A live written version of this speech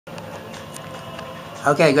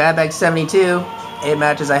Okay, grab bag 72. 8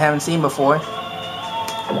 matches I haven't seen before.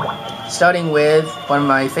 Starting with one of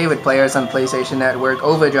my favorite players on PlayStation Network,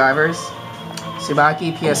 OverDrivers.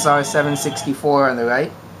 Tsubaki, PSR 764 on the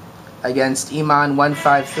right. Against Iman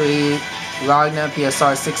 153, Ragna,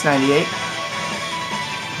 PSR 698.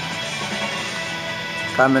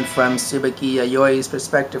 Coming from Tsubaki Yayoi's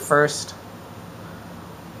perspective first.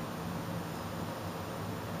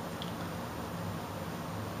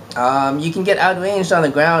 You can get outranged on the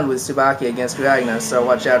ground with Tsubaki against Ragna, so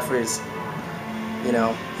watch out for his,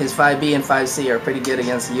 his 5B and 5C are pretty good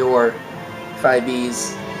against your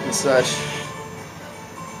 5Bs and such.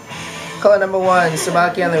 Color number 1,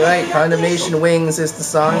 Tsubaki on the right. Condemnation Wings is the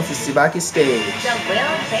song for Tsubaki stage. The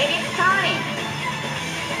will faded time.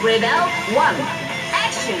 Rebel 1.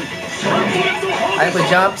 Action. Hyper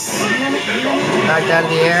jumps. Knocked out of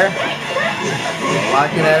the air.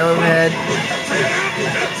 Locking that overhead.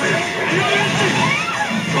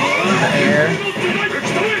 The air.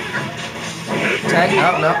 Tag.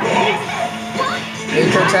 Oh, no.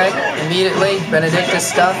 Neutral tag. Immediately. Benedictus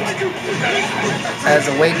stuffed. Has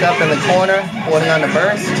a wake up in the corner. Holding on to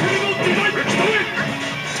burst.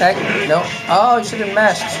 Tag. No. Oh, she didn't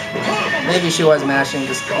mash. Maybe she was mashing.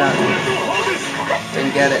 Just not.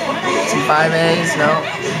 Didn't get it. Some 5As. No.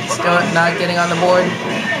 Still not getting on the board.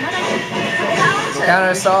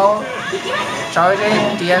 Counter assault.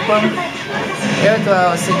 Charging. De-equim. Air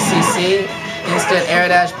throw 6cc. Instant air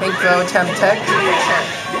dash pink throw temp tech.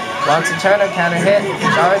 Launch and Turner counter hit.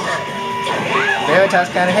 Charge. Veritas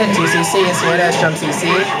counter hit. 2cc. Instant air dash jump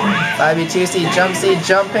cc. 5B 2c jump c.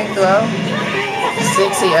 Jump pink throw.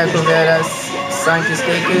 6c Echo Veritas. Sankey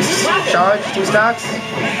Steakus. Charge. 2 stocks.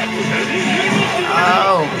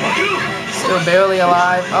 Oh. Still barely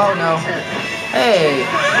alive. Oh no. Hey.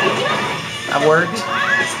 That worked.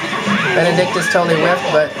 Benedictus totally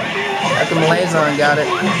whiffed, but Echo Malazon got it.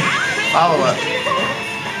 Follow up.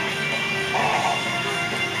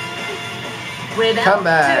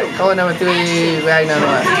 Comeback. Color number 3, Ragna on the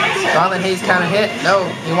left. Gauntlet Hades counter hit. No,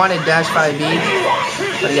 he wanted dash 5B,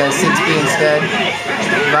 but he got a 6B instead.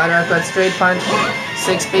 Divider uppercut straight punch.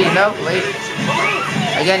 6B. Nope, late.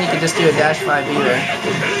 Again, you could just do a dash 5B there.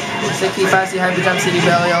 6B 5C hyper jump CD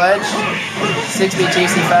belly edge. 6B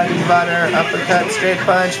 2C 5B divider uppercut straight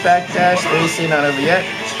punch back dash 3C not over yet.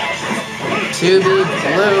 2B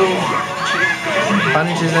blue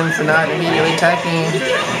punishes him for not immediately attacking.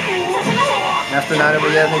 After not over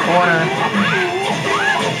yet in the corner.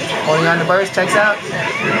 Holding on to burst, checks out.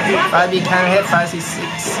 5B counter hit, 5C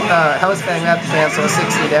 6 House Fang rapid cancel,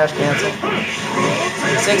 6C dash cancel.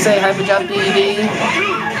 6A hyper jump DD.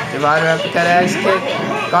 Divider uppercut axe kick.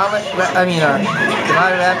 Gauntlet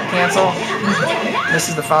divider rapid cancel. This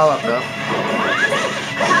is the follow up though.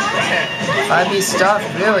 5B stuffed,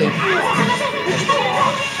 really.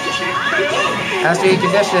 After E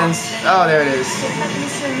conditions. Oh, there it is.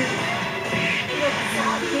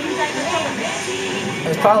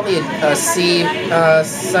 There's probably a C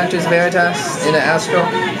Sanctus Veritas in an Astral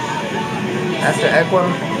after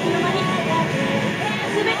Equim.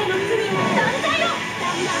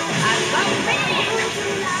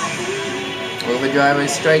 OverDrivers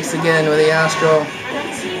strikes again with the Astral.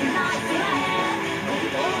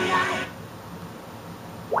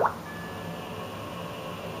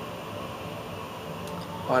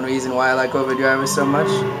 One reason why I like OverDrivers so much.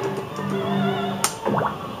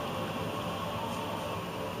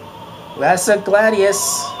 Rasa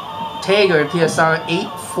Gladius Tager PSR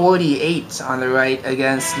 848 on the right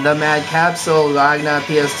against the Mad Capsule Ragna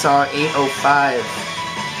PSR 805.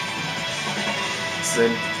 It's a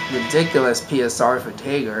ridiculous PSR for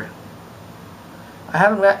Tager. I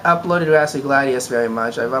haven't uploaded Rasa Gladius very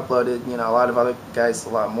much. I've uploaded, a lot of other guys a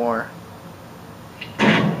lot more.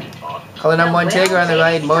 Color number 1 Tager on the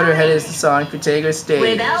right. Motorhead is the song for Tager stage.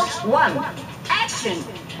 Without 1. Action.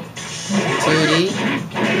 2D.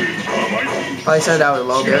 Probably started out with a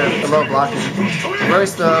low blocking.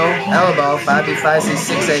 Reverse throw, elbow, 5B 5C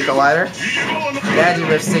 6A collider. Gadget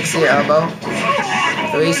with 6C elbow.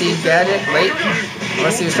 3C gadget, late.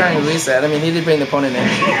 Unless he was trying to reset. I mean, he did bring the opponent in.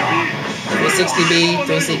 360B,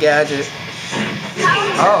 3C gadget.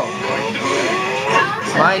 Oh.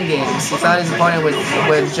 Mind games. He thought his opponent would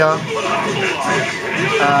jump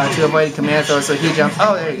to avoid a command throw, so he jumped.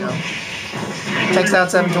 Oh, there you go. Checks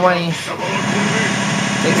out 720.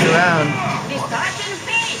 Takes the round.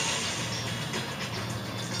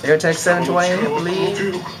 Air tech 720, I believe.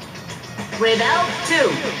 Rebel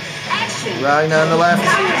 2. Action. Ragna on the left.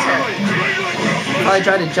 Probably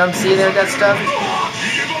tried to jump C there, got stuck.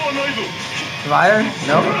 Fire?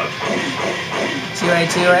 Nope. 2A,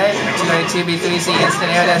 2A, 2A, 2B, 3C,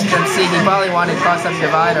 instant air dash, jump C. He probably wanted cross-up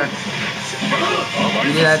divider.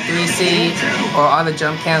 You do that 3C or other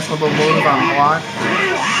jump cancelable move on block.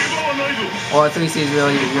 Or 3C is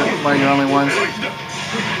really one of your only ones.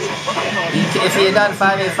 If he had done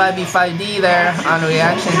 5A, 5B, 5D there on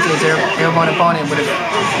reaction to his airborne opponent, would have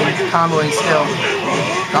been comboing still.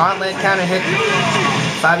 Gauntlet counter hit,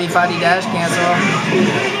 5B, 5D dash cancel.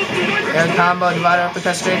 Air combo, divider,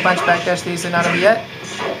 uppercut, straight punch, back dash, 3C, not over yet.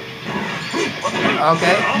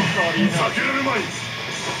 Okay.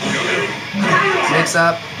 Mix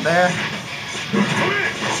up there.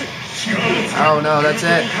 Oh no, that's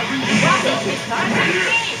it.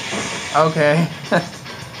 Okay.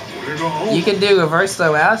 You can do reverse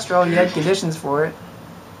though Astro, you had conditions for it.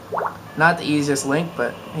 Not the easiest link,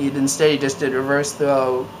 but instead he just did reverse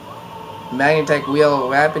throw Magnetech wheel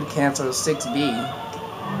rapid cancel 6B.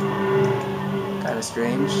 Kinda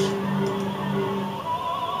strange.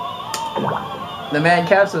 The man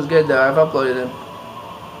capsule is good though, I've uploaded him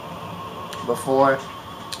before.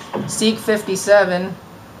 Seek 57,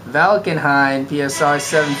 Valkenhayn, PSR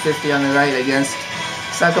 750 on the right against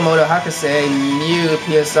Sakamoto Hakase, Mew,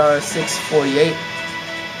 PSR 648.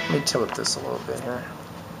 Let me tilt this a little bit here.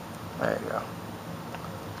 There you go.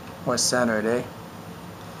 More centered, eh?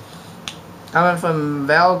 Coming from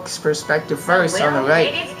Valk's perspective first on the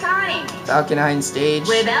right. Valkenhayn stage.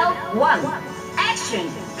 Without one. Action.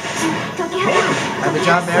 Have a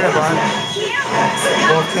jump air bar.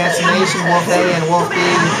 Wolf cancellation, Wolf A and Wolf B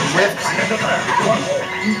whipped.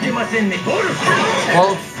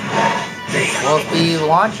 Wolf B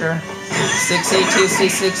launcher. 6A, 2C,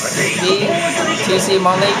 6B, 2C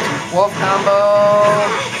Malik, Wolf combo.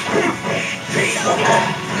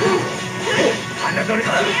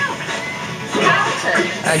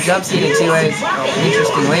 Jump seat in 2A. Oh,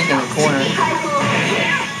 interesting link in the corner.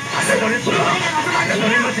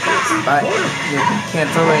 But you can't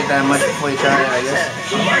throw it that much before you try it, I guess.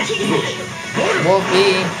 Wolf B.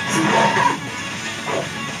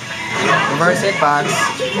 Reverse hitbox.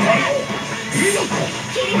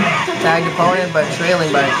 Tagged opponent, but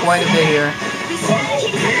trailing by quite a bit here.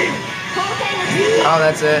 Oh,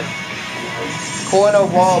 that's it. Corner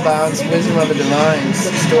wall bounce, Wisdom of the Divines.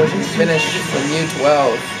 Distortion finish from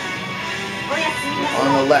U12.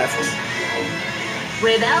 On the left.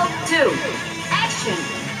 Without two. Action.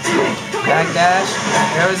 Backdash,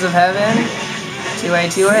 Arrows of Heaven, 2A,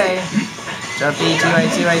 2A, Jump B, 2A,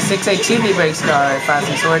 2A, 6A, 2B breaks guard,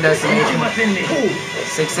 Fasting Sword Destination,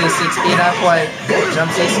 6A, 6B, not quite,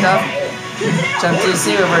 Jump C stuff, Jump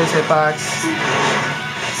 2C, reverse hitbox,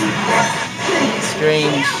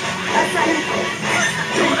 strange,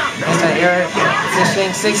 anti-air,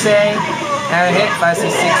 fishing, 6A, arrow hit, 5C,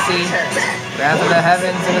 6C, Wrath of the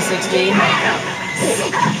Heavens in a 6B,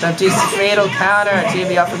 Jump 2 fatal counter,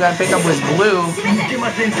 2B off the ground pickup was blue. Oh,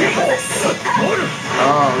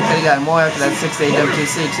 we could have gotten more after that 6A jump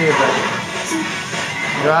 2C too, but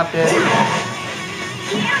dropped it.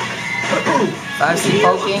 5C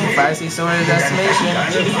poking, 5C sword of decimation,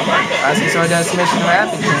 5C sword of decimation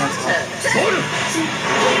rapid cancel.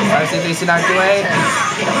 5C 3C knocked away.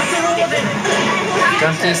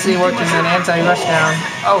 Jump 2C worked as an anti-rush down.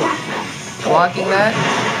 Oh, blocking that.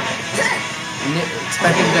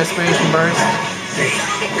 Expecting desperation burst.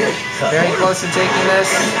 Very close to taking this.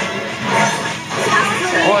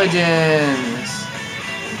 Origins.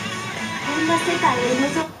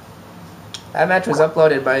 That match was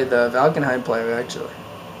uploaded by the Valkenhayn player actually.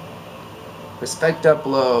 Respect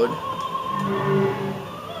upload.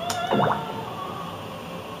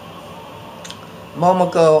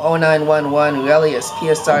 Momoko 0911 Relius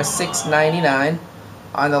PSR 699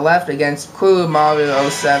 on the left against kuro-no-yume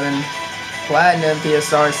 07. Platinum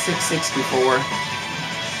PSR 664.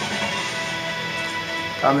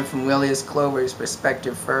 Coming from Willius Clover's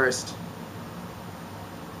perspective first.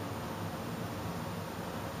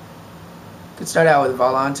 Could start out with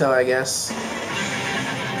Volanto, I guess.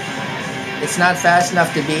 It's not fast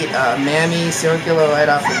enough to beat Mammy Circular right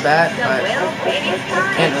off the bat, but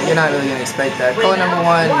you're not really going to expect that. Color number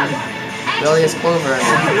 1. Relius Clover.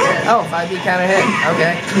 Oh, 5B counter hit.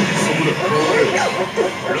 Okay.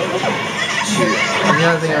 And the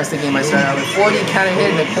other thing I was thinking I might start out with 40 counter hit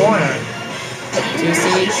in the corner.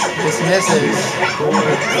 2C dismisses.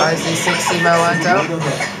 5C, 6C Valento.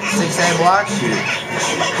 6A block.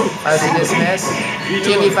 5C dismiss.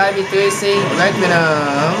 2B, 5B, 3C. Red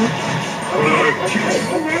Venom.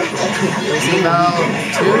 3C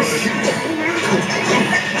Valentus.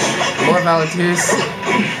 More Valentus.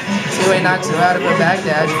 2A knocks him out of a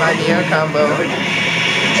backdash by the air combo.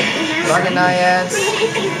 Ragna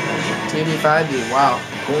 2B 3B, 5B, wow.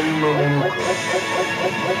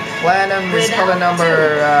 Platinum is color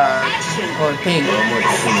number, or pink.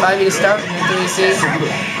 5B to start, and then 3C.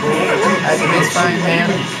 Activates frying pan.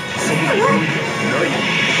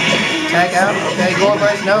 Tag out, okay, gold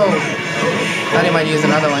burst, no. Thought he might use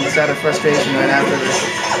another one just out of frustration right after the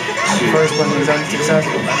first one was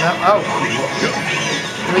unsuccessful. But no, oh.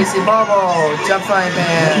 3C bubble, jump frying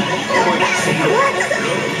pan.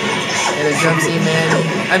 And a jump C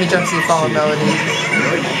jump C fallen melody.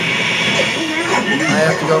 I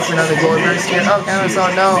have to go for another gold burst here. Oh, counter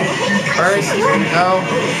assault, no. Burst, no.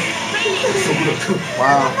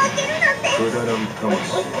 Wow.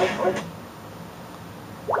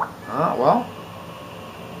 Oh, well.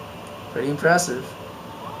 Pretty impressive.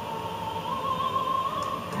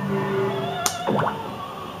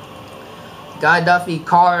 Godduffy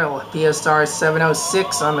Carl, PS Star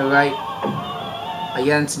 706 on the right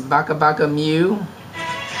against Baka Mew.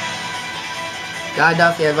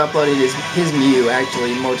 Godduffy, I've uploaded his Mew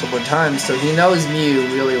actually multiple times, so he knows Mew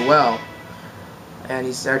really well. And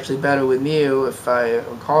he's actually better with Mew, if I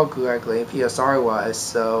recall correctly, PSR wise,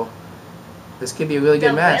 so this could be a really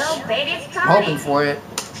good match. I'm hoping for it.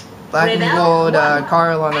 Black and gold,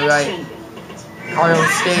 Carl on the right. Carl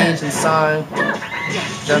stage and song.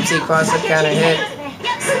 Jump C cross up counter hit.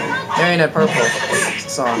 They're in that purple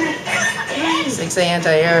song. 6A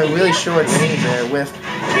anti-air, really short range there with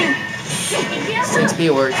 6B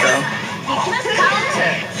work though.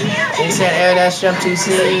 6A air dash jump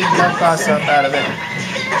 2C, no cross up out of it.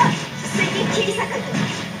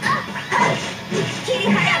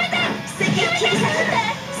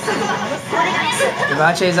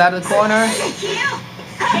 Devache's out of the corner.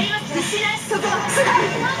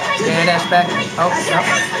 Air dash back. Oh,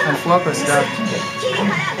 and Floco stuff.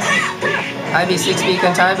 5B 6B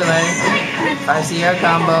contabulate. 5C air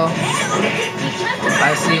combo.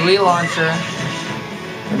 5C relauncher.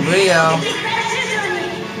 And Brio.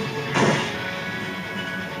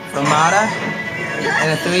 Fermata. And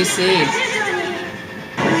a 3C.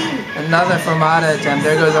 Another Fermata attempt.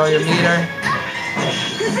 There goes all your meter.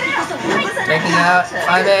 Taking out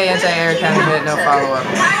 5A anti-air counter hit, no follow-up.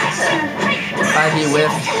 5B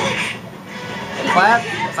whiffed. Clap.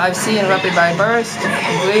 5C interrupted by burst.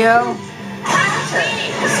 Brio.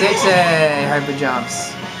 6A hyper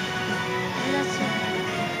jumps.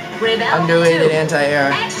 Underrated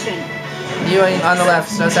anti-air. Viewing on the left,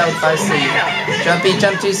 starts out with 5C. Jump B,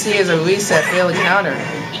 jump 2C is a reset, fail a counter.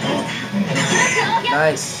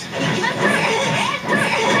 Nice.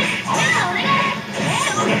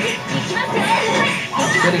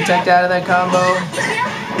 Good attack out of that combo.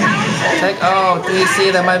 Tech, oh,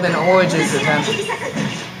 3C, that might have been Origin's attempt.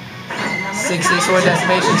 6C sword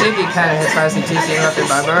decimation, 2B kind of hits 5C, 2C interrupted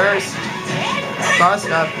by burst.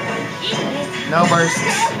 Crossed up. No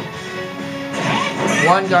bursts.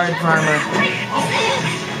 One guard primer.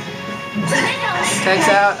 Tech's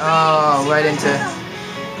out, oh, right into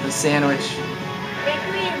the sandwich.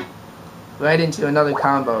 Right into another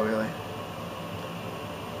combo, really.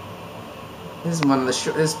 This is one of the this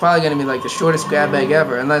is probably going to be like the shortest grab bag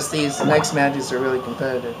ever, unless these next matches are really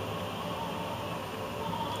competitive.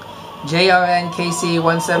 JRN KC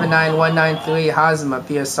 179193 Hazama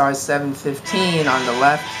PSR 715 on the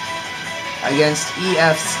left against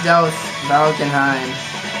EF Stealth Valkenhayn.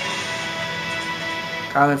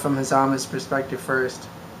 Coming from Hazama's perspective first.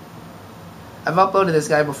 I've uploaded this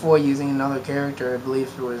guy before using another character. I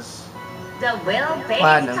believe it was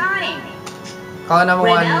Platinum. Caller number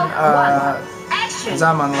 1,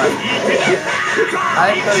 Hazama on the left. I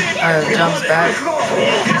jumps back.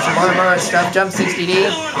 Some more burst stuff. Jump 60D.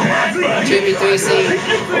 2B3C.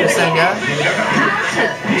 Senga.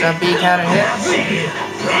 Jump B counter hit.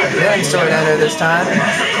 Feeling sword enter this time.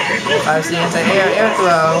 5C anti-air. Air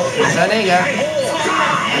throw. Zuniga.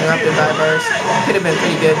 Interrupted by burst. Could have been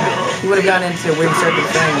pretty good. He would have gone into Wind Serpent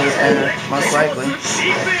Fang with air, most likely.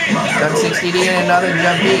 Jump 60D and another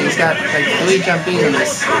jump B. He's got like 3 jump Bs in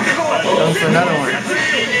this. Going for another one.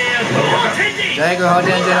 Jagger hold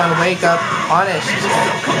engine on wake up. Punished.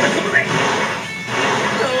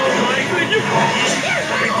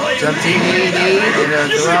 Jump TD and a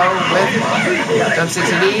throw with jump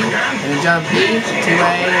 60D and a jump B.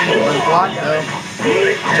 2A was blocked though.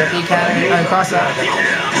 Jump B counter cross up.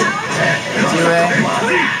 2A.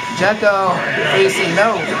 Jekko. 3C.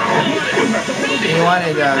 No. He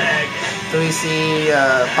wanted 3C,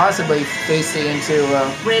 possibly 3C into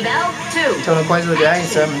Total Poison with Dragon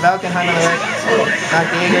Storm. Valkenhayn on the right. Knock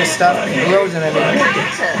the Eager stuff. Rosen, I mean.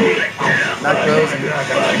 Not Rosen.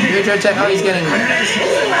 Neutral check. Oh, he's getting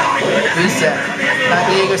reset. Knock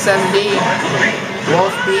the Eager 7B.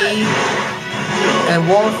 Wolf B. And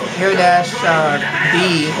Wolf, Hair Dash,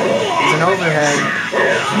 B is an overhead.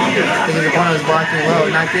 Because his opponent was blocking low.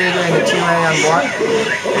 Nakega and the 2A on block.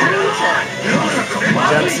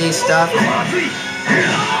 Jump C stuff.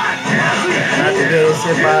 Not the greatest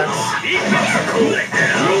hitbox.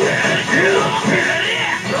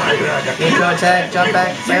 Eco attack, jump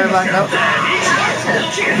back, fair block, nope.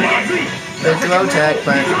 Good throw attack,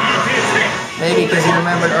 but maybe because he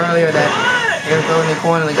remembered earlier that they were throwing the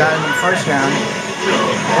corner and got him in the first round.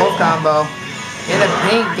 Wolf combo. In the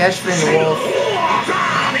pink, Geshpin Wolf.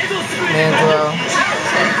 Man throw.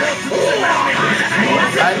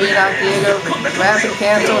 I beat out Diego. Rapid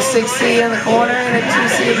cancel 6C in the corner and a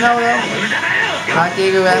 2C no though. Knock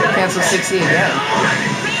Diego, rapid cancel 6C again.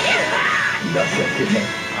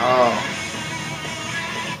 Oh.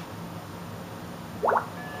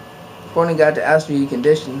 Opponent got to Astro U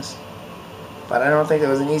conditions. But I don't think there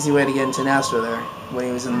was an easy way to get into an Astro there when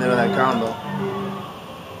he was in the middle of that combo.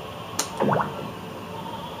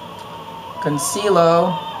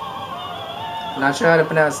 Concealo. I'm not sure how to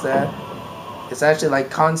pronounce that. It's actually like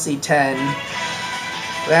Conci 10.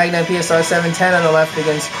 Ragna PSR 710 on the left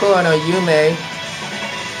against kuro-no-yume.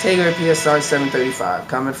 Tiger PSR 735.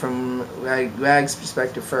 Coming from Rag's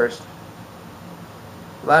perspective first.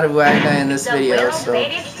 A lot of Ragna in this video, so.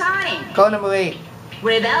 Code number 8.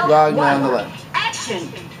 Ragna on the left.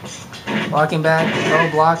 Walking back, no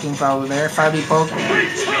blocking probably there. 5B poke.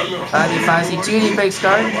 5B 5C. 2D breaks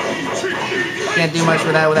guard. Can't do much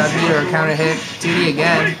with that without meter or counter hit. 2D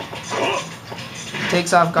again.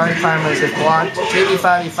 Takes off guard primers if blocked. 2D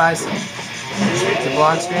 5B 5C. It's a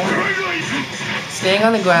block string. Staying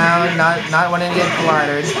on the ground, not wanting to get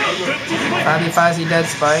collided. 5B 5C dead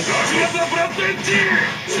spike.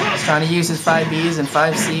 He's trying to use his 5Bs and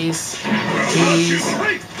 5Cs. 2Ds.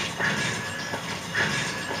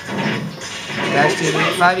 Dash 2D,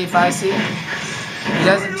 5B, 5C. He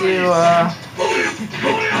doesn't do,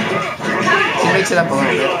 he mix it up a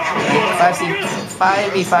little bit.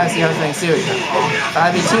 5B, 5C, husband, series.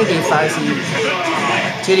 5B, 2D, 5C.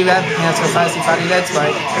 2D rapid cancel, 5C, 5D dead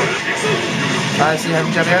spike. 5C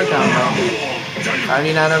heavy jump air combo.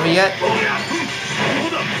 5D not over yet.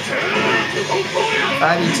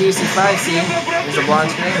 5B, 2C, 5C. There's a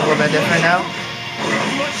blonde screen, a little bit different now.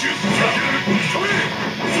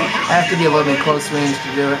 Have to be a little bit close range to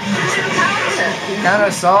do it. Counter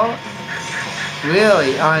assault?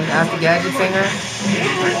 Really? On after gadget finger?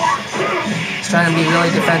 He's trying to be really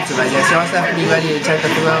defensive, I guess. You also have to be ready to take a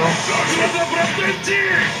throw.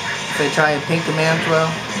 If they try a pink command throw.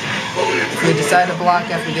 If you decide to block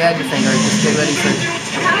after gadget finger, just get ready for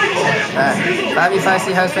that. 5B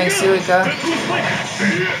 5C House Fang Suika.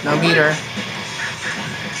 No meter.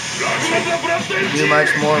 Do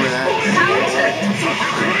much more with that.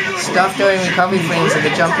 Stuff during recovery frames of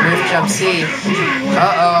the jump move jump C.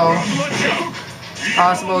 Uh-oh.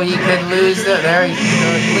 Possible he could lose the lead. There it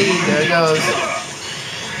goes.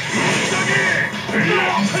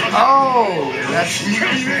 Oh, that's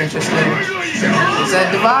interesting. It's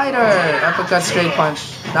a divider. Uppercut straight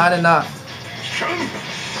punch. Not enough.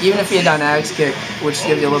 Even if he had done axe kick, which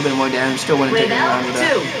gives you a little bit more damage, still wouldn't take him around with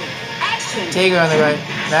that. Tiger on the right.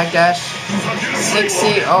 Back dash.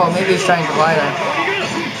 6C. Oh, maybe he's trying glider.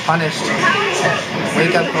 Punished.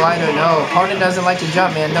 Wake up glider. No. Opponent doesn't like to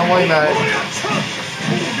jump, man. Don't worry about it.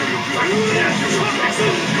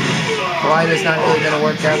 Glider's not really going to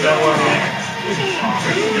work out that well, man.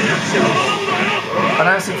 But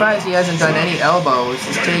I'm surprised he hasn't done any elbows.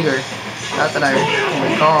 This Tiger. Not that I can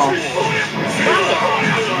recall.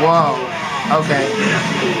 Whoa. Okay.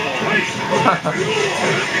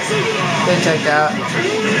 Good checked out.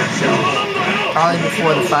 Probably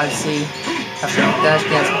before the 5C. After dash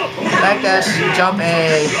cancel. Back dash, jump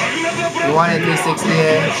A. We wanted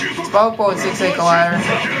 360A. Spoke bolt 6A collider.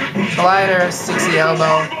 Collider, 6C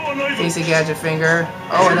elbow. 3C gadget finger.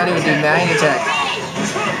 Oh, and then he would do Magnatech.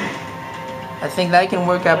 I think that can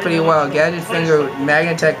work out pretty well. Gadget finger,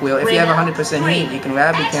 Magnatech wheel. If you have 100% heat, you can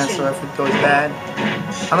rapid cancel if it goes bad.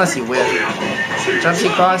 Unless you whip. Jump C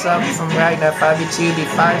cross up from Ragna. 5B 2B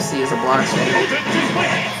 5C is a block swing.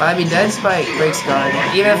 5B dead spike breaks guard.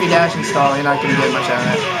 Even if you dash install, you're not going to get much out of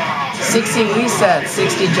that. 6C reset.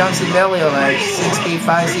 6D jump C belly ledge. 6B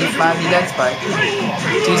 5C 5B dead spike.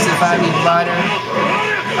 2C 5B divider.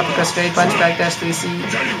 Uppercut straight punch back dash 3C.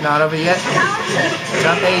 Not over yet.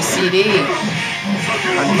 Jump A CD.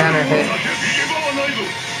 On counter hit.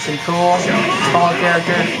 Some cool, small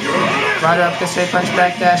character. Rider uppercut straight punch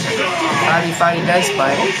back dash. 5B 5D dead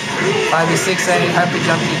spike. 5B 6A hyper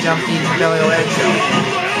jump D belly ledge.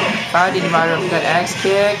 5D divider uppercut axe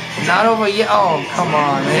kick. Not over yet. Oh, come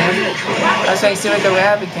on, man. I was saying Tsubaki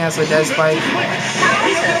rapid cancel dead spike.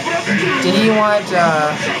 Did he want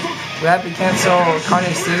rapid cancel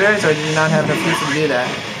Carnage Scissors, or did he not have the feet to do that?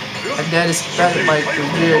 A dead spike was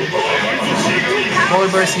weird.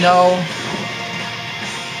 Forward burst, no.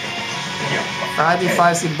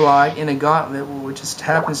 5D5C block in a gauntlet, which just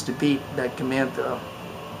happens to beat that command throw.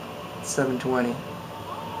 720.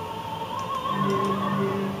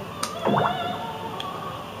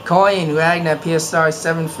 Coin, Ragna, PSR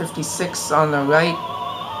 756 on the right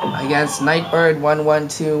against Nightbird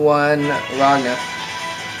 1121 Ragna.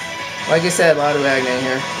 Like I said, a lot of Ragna in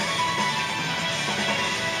here.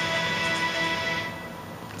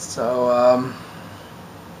 So,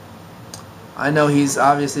 I know he's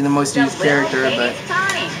obviously the most used character, but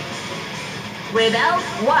without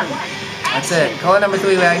one. That's it. Color number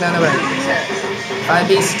 3, Ragna on the right.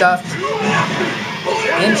 5B stuffed.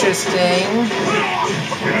 Interesting.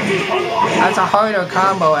 That's a harder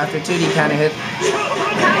combo after 2D kind of hit.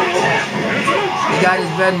 He got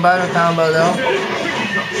his bread and butter combo though.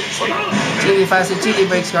 2D 5C 2D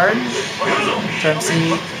breaks guard. Jump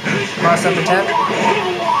C cross up attempt.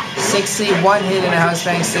 6C 1 hit in a House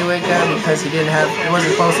Fang Suika because he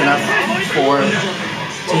wasn't close enough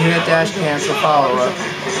to hit dash cancel follow up.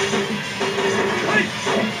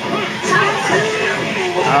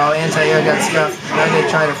 Oh, anti-air got stuffed. Now they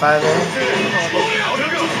try to 5A.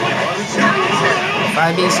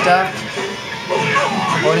 5B stuffed.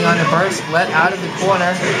 Holding on to burst. Let out of the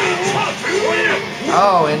corner.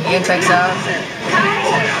 Oh, and Antek's out.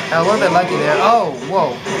 Got a little bit lucky there. Oh,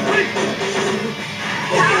 whoa.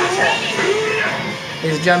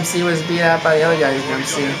 His jump C was beat out by the other guy's jump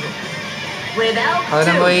C. Hold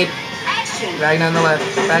him lead. Ragna on the left.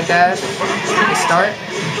 Back dash. Start.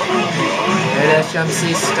 Air dash jump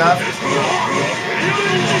C stuffed.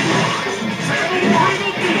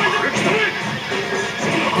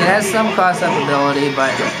 It has some cross-up ability,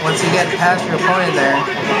 but once you get past your opponent there,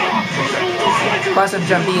 cross-up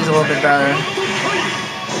jump B is a little bit better.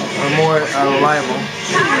 Or more reliable.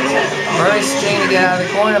 Very string to get out of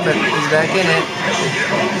the corner, but he's back in it.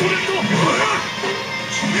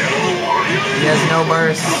 He has no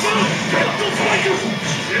burst.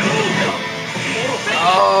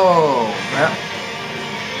 Oh, well.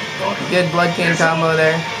 Good Blood King combo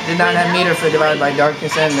there. Did not have meter for divided by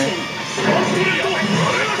Darkness Ender.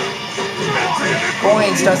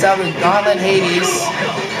 Coin starts out with Gauntlet Hades.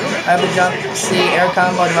 I have a jump C, air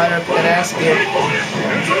combo divider up at ass kick.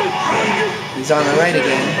 He's on the right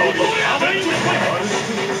again.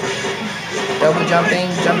 Double jumping,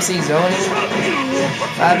 jump C zoning.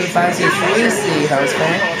 5B, 5C, 3C House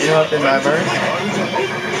Fang. Interrupt in my burst.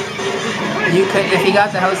 You could, if you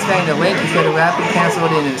got the House Fang to link, you could have rapid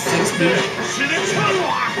canceled it into 6B.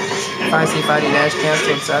 5C, 5D dash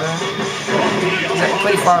cancel, etc. It's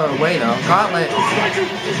pretty far away though. Gauntlet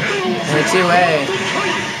and a 2A.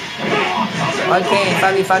 Valkenhayn,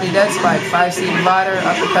 5D, 5D dead spike, 5C divider,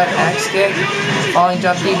 uppercut, axe kick, falling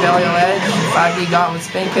jump D, belly ledge, 5D gauntlet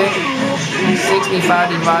spin kick, 6B,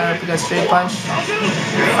 5D divider, uppercut straight punch,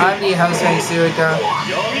 5D House Fang Suika,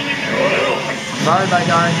 guard by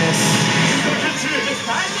darkness.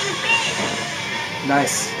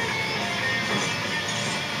 Nice.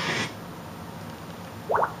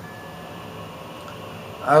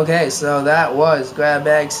 Okay, so that was Grab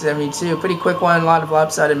Bag 72. Pretty quick one, a lot of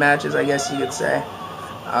lopsided matches, I guess you could say.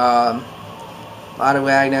 A lot of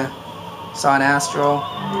Ragna. Saw an Astral.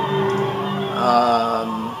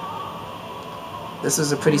 This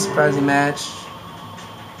was a pretty surprising match.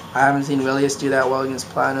 I haven't seen Relius do that well against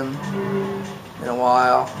Platinum in a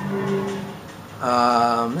while.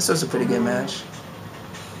 This was a pretty good match.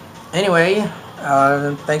 Anyway,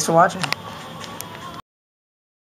 thanks for watching.